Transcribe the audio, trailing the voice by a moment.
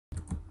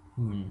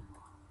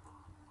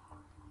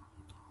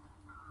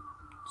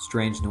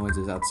Strange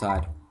noises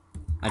outside.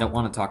 I don't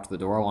want to talk to the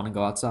door. I want to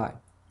go outside.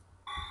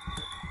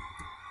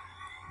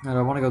 Now, do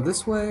I want to go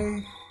this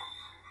way?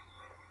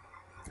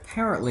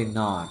 Apparently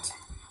not.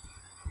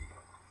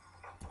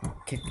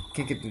 Can't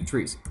get through the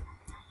trees.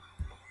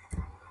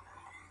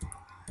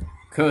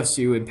 Curse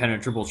you,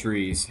 impenetrable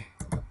trees.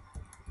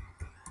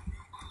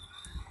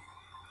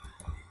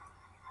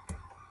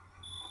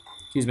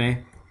 Excuse me.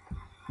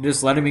 You're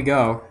just letting me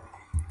go.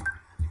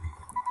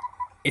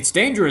 It's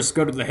dangerous.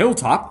 Go to the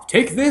hilltop.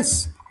 Take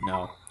this.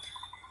 No.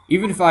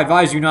 Even if I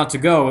advise you not to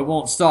go, it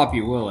won't stop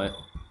you, will it?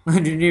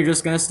 You're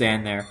just gonna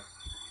stand there.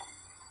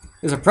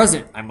 There's a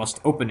present. I must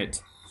open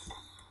it.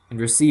 And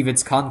receive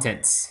its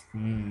contents.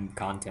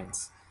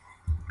 Contents.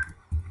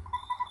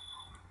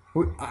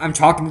 I'm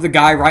talking to the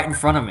guy right in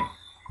front of me.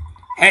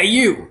 Hey,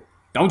 you!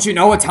 Don't you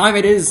know what time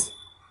it is?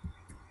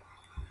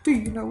 Do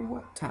you know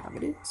what time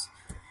it is?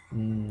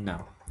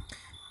 No.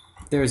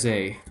 There's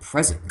a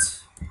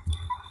present.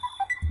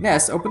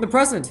 Ness, open the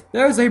present.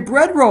 There's a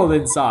bread roll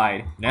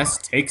inside. Ness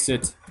takes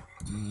it.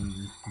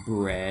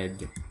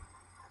 Bread.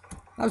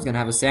 I was gonna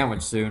have a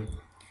sandwich soon.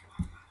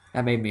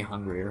 That made me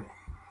hungrier.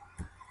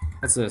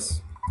 What's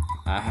this?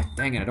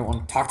 Dang it, I don't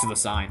want to talk to the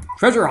sign.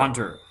 Treasure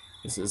hunter.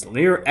 This is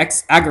Lear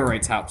X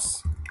Agarate's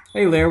house.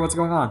 Hey, Lear, what's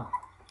going on?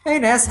 Hey,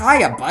 Ness,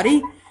 hiya,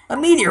 buddy. A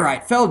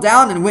meteorite fell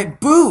down and went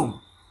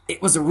boom.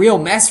 It was a real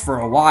mess for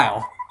a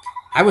while.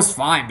 I was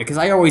fine because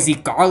I always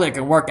eat garlic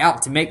and work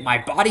out to make my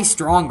body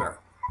stronger.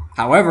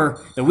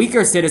 However, the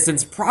weaker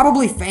citizens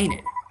probably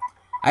fainted.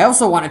 I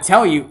also want to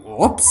tell you,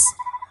 whoops,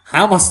 I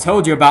almost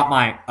told you about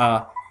my,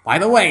 by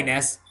the way,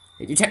 Ness,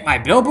 did you check my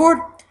billboard?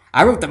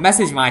 I wrote the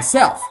message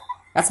myself.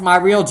 That's my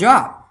real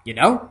job, you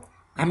know?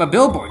 I'm a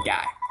billboard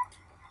guy.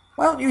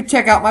 Why don't you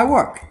check out my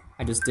work?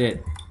 I just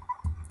did.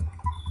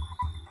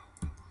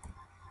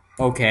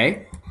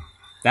 Okay.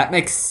 That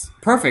makes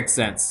perfect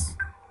sense.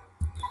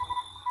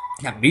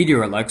 That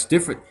meteorite looks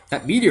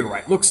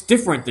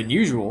different than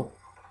usual.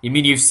 You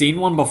mean you've seen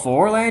one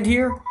before land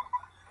here?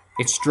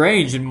 It's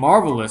strange and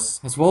marvelous,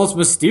 as well as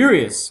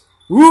mysterious.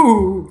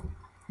 Woo!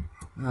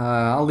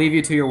 I'll leave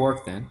you to your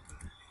work then.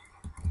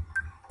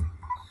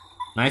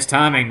 Nice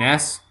timing,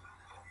 Ness.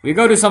 Will you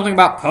go do something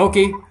about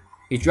Pokey?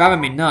 He's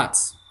driving me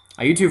nuts.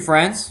 Are you two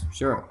friends?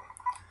 Sure.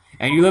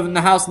 And you live in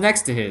the house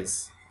next to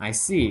his? I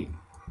see.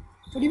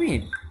 What do you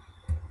mean?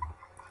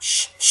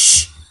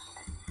 Shh.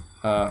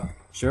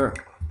 Sure.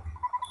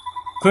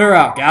 Clear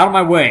out, get out of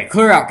my way.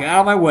 Clear out, get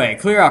out of my way.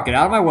 Clear out, get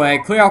out of my way.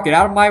 Clear out, get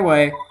out of my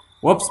way.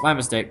 Whoops, my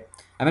mistake.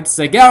 I meant to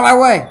say, get out of my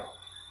way.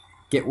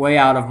 Get way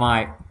out of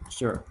my...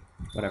 Sure,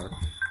 whatever.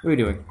 What are you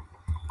doing?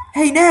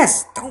 Hey,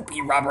 Ness, don't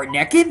be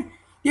rubbernecking.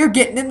 You're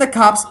getting in the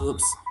cops'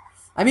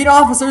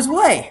 officer's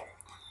way.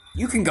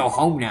 You can go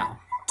home now.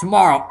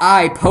 Tomorrow,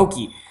 I,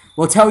 Pokey,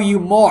 will tell you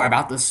more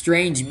about the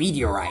strange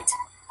meteorite.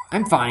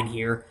 I'm fine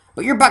here,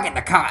 but you're bugging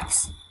the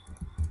cops.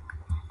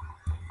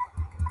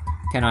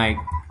 Can I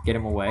get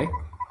him away?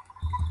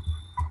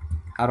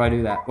 How do I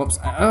do that? Whoops.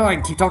 Oh, I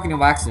keep talking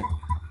in accent.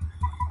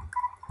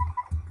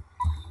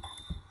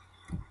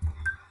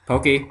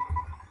 Pokey.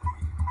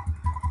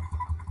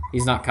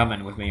 He's not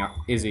coming with me,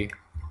 is he?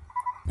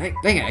 Hey,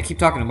 dang it, I keep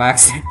talking in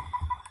accent.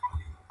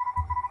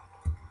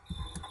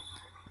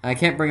 I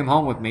can't bring him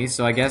home with me,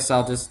 so I guess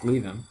I'll just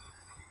leave him.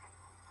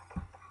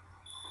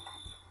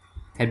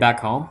 Head back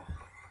home.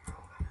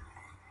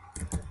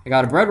 I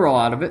got a bread roll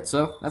out of it,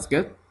 so that's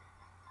good.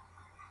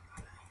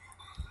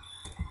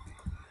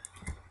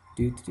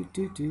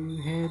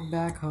 Head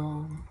back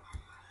home.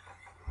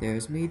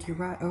 There's a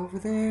meteorite over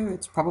there.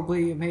 It's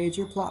probably a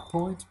major plot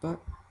point, but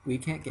we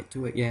can't get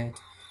to it yet.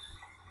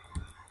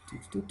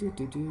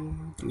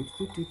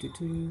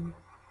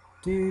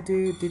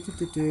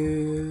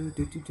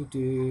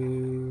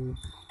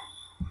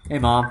 Hey,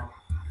 Mom.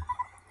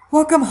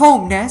 Welcome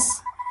home,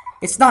 Ness.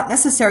 It's not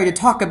necessary to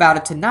talk about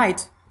it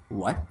tonight.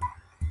 What?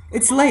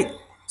 It's late.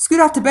 Scoot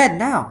off to bed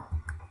now.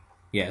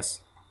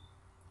 Yes.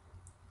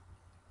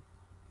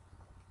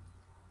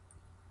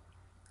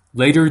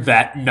 Later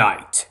that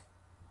night.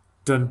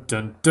 Dun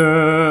dun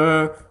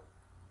dun.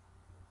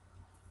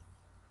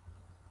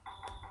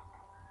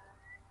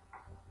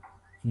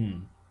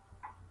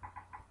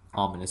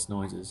 Ominous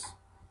noises.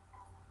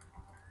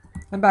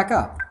 And back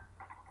up.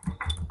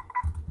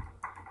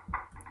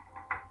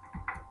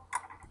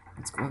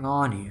 What's going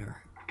on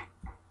here?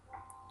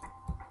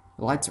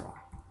 The lights are on.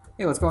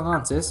 Hey, what's going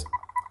on, sis?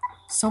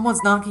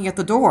 Someone's knocking at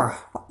the door.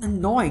 What an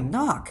annoying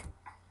knock.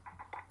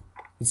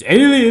 It's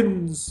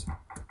aliens!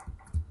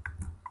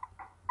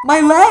 My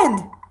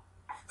land!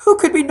 Who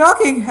could be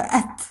knocking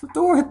at the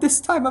door at this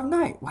time of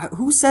night?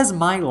 Who says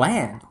my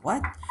land?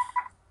 What?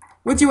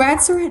 Would you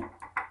answer it?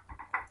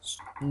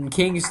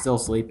 King's still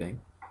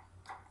sleeping.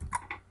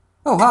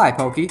 Oh, hi,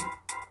 Pokey.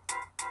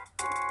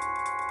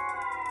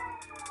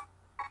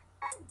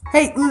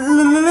 Hey,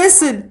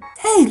 listen!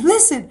 Hey,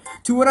 listen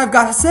to what I've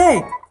got to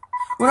say.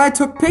 When I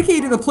took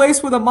Picky to the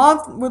place where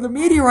the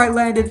meteorite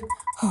landed...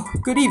 Oh,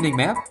 good evening,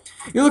 ma'am.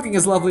 You're looking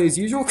as lovely as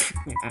usual.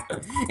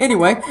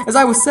 Anyway, as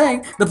I was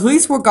saying, the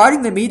police were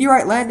guarding the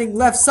meteorite landing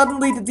left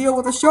suddenly to deal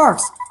with the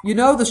sharks. You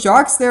know, the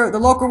sharks, they're the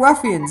local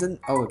ruffians, and...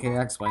 Oh, okay,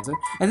 that explains it.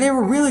 And they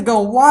were really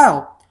going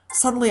wild.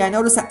 Suddenly, I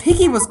noticed that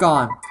Piggy was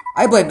gone.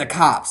 I blame the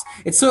cops.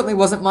 It certainly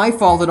wasn't my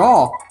fault at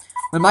all.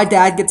 When my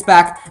dad gets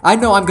back, I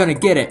know I'm gonna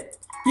get it.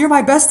 You're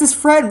my bestest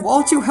friend.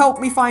 Won't you help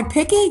me find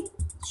Piggy?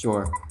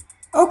 Sure.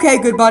 Okay,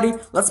 good buddy.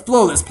 Let's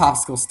blow this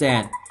popsicle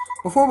stand.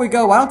 Before we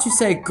go, why don't you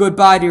say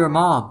goodbye to your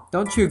mom?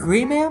 Don't you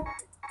agree, ma'am?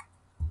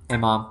 Hey,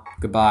 Mom.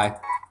 Goodbye.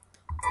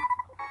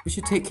 We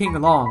should take King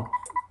along.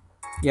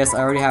 Yes, I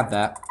already have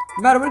that.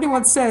 No matter what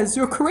anyone says,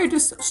 you're a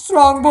courageous,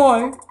 strong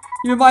boy.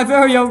 You're my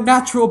very own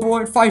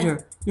natural-born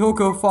fighter. You'll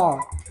go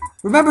far.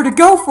 Remember to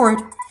go for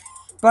it!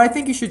 But I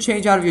think you should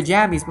change out of your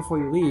jammies before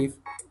you leave.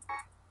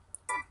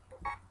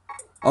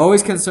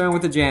 Always concerned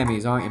with the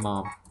jammies, aren't you,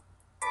 Mom?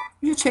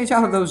 You should change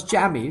out of those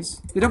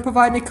jammies. They don't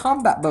provide any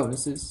combat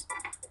bonuses.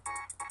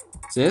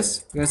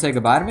 Sis, you gonna say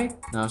goodbye to me?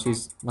 No,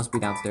 she's must be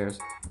downstairs.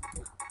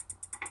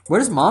 Where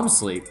does Mom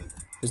sleep?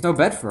 There's no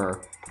bed for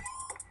her.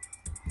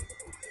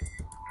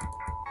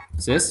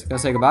 Sis, gonna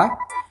say goodbye?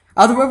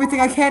 I'll do everything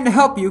I can to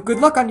help you. Good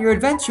luck on your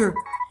adventure.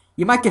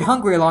 You might get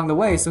hungry along the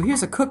way, so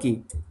here's a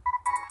cookie.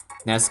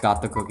 Ness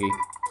got the cookie.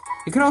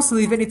 You can also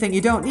leave anything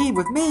you don't need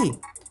with me. Do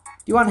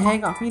you want to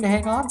hang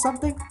on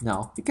something?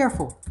 No, be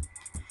careful.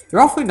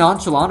 You're awfully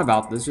nonchalant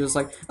about this. You're just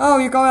like, oh,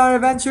 you're going on an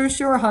adventure?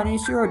 Sure, honey,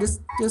 sure.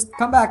 Just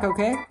come back,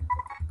 okay?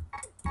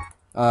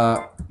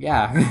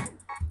 Yeah.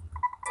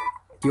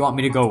 Do you want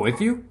me to go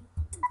with you?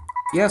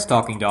 Yes,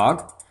 talking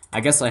dog.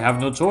 I guess I have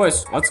no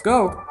choice. Let's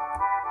go.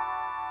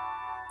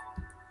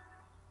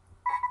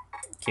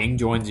 King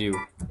joins you.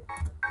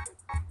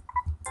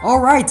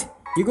 Alright,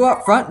 you go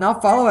up front and I'll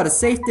follow at a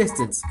safe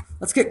distance.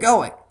 Let's get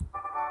going.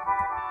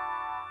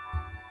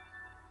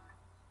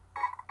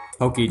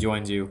 Pokey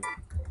joins you.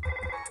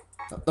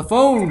 The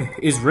phone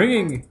is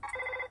ringing.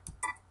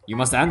 You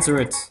must answer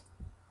it.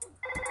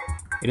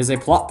 It is a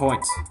plot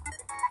point.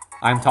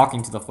 I'm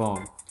talking to the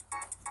phone.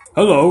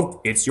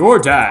 Hello, it's your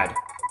dad.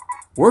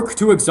 Work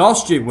to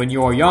exhaustion when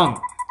you are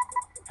young.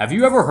 Have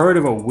you ever heard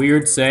of a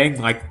weird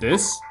saying like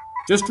this?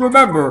 Just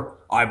remember,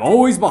 I'm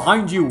always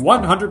behind you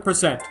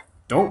 100%.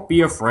 Don't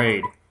be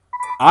afraid.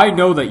 I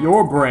know that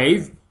you're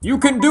brave. You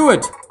can do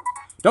it.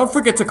 Don't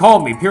forget to call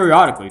me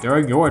periodically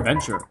during your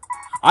adventure.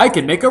 I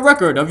can make a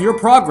record of your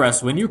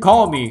progress when you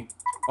call me.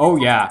 Oh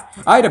yeah,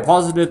 I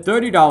deposited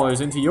 $30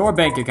 into your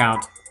bank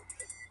account.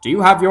 Do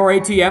you have your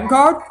ATM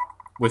card?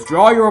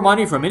 Withdraw your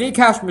money from any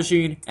cash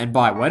machine and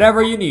buy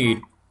whatever you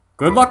need.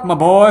 Good luck, my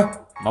boy.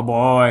 My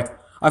boy.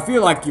 I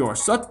feel like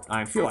such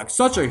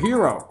a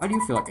hero. Why do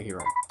you feel like a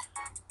hero?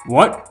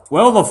 What?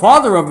 Well, the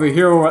father of a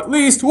hero at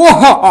least.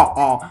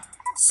 Whoa!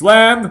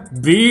 Slam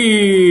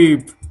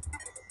beep.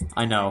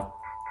 I know.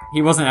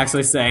 He wasn't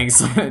actually saying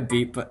slam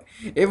beep, but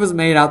it was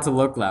made out to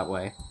look that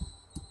way.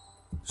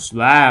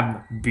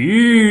 Slam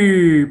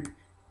beep.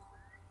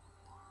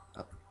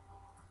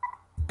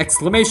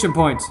 Exclamation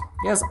point.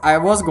 Yes, I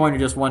was going to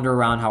just wander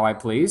around how I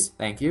please.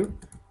 Thank you.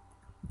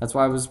 That's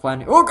why I was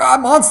planning. Oh god,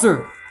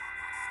 monster!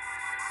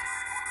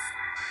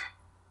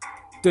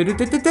 The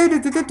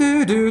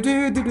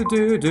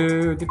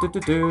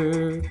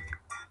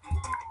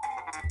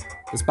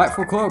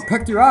spiteful claw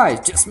pecked your eyes.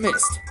 Just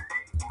missed.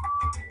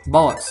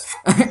 Bollocks.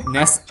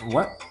 Ness,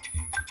 what?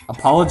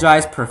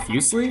 Apologize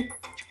profusely?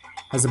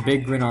 Has a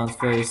big grin on his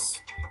face.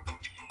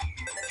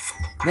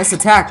 Ness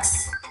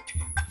attacks.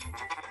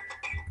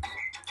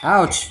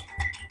 Ouch.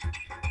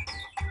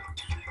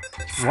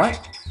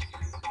 What?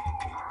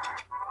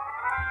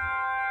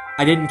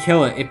 I didn't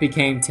kill it. It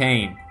became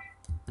tame.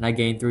 And I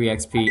gained 3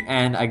 XP.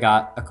 And I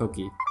got a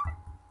cookie.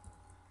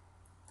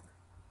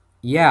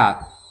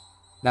 Yeah.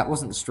 That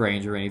wasn't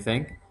strange or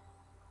anything.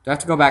 Do I have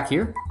to go back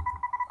here?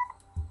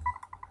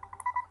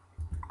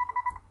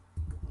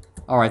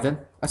 Alright then.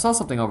 I saw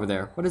something over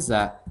there. What is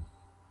that?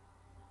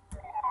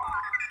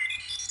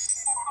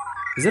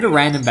 Is it a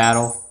random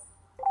battle?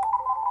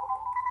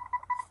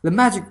 The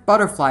magic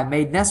butterfly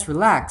made Ness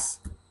relax.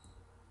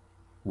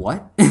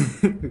 What?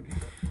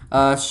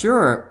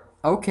 Sure.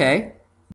 Okay.